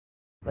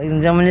Ladies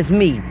and gentlemen, it's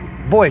me,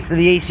 voice of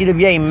the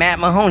hcwa, Matt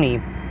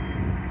Mahoney,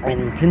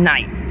 and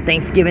tonight,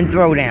 Thanksgiving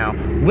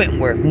Throwdown,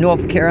 Whitworth,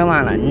 North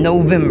Carolina,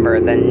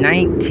 November the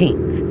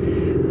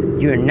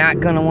 19th. You're not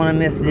going to want to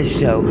miss this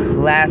show.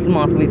 Last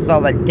month, we saw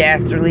the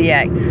dastardly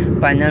act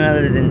by none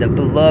other than the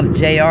beloved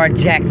J.R.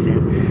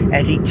 Jackson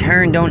as he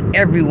turned on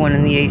everyone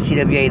in the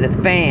hcwa,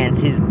 the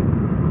fans, his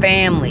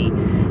family,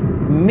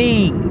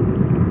 me,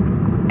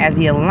 as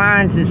he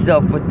aligns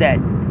himself with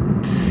that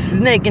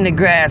snake in the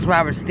grass,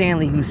 Robert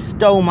Stanley, who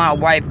stole my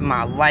wife and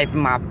my life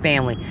and my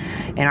family,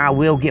 and I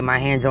will get my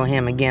hands on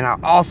him again. I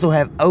also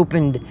have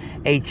opened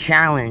a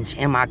challenge.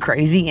 Am I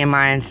crazy? Am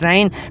I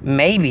insane?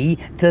 Maybe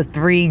to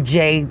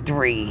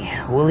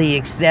 3J3. Will he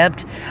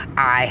accept?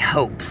 I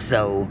hope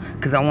so,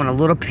 because I want a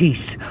little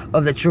piece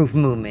of the truth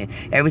movement.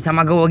 Every time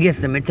I go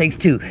against him, it takes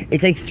 2,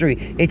 it takes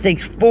 3, it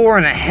takes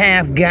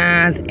 4.5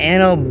 guys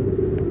and a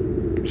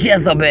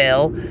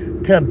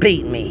Jezebel to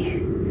beat me.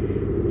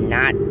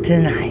 Not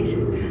tonight.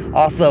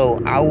 Also,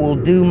 I will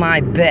do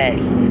my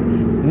best,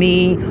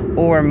 me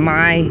or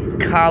my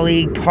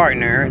colleague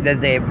partner that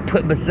they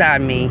put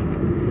beside me,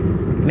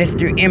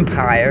 Mr.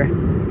 Empire,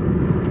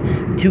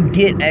 to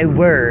get a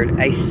word,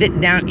 a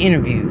sit-down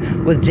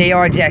interview with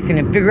J.R. Jackson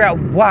and figure out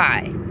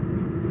why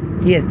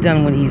he has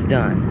done what he's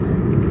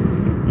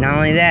done. Not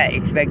only that,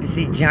 expect to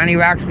see Johnny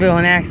Roxville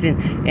in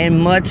action and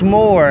much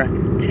more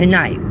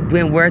tonight,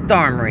 Whitworth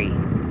Armory.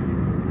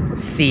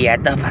 See you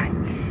at the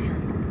fights.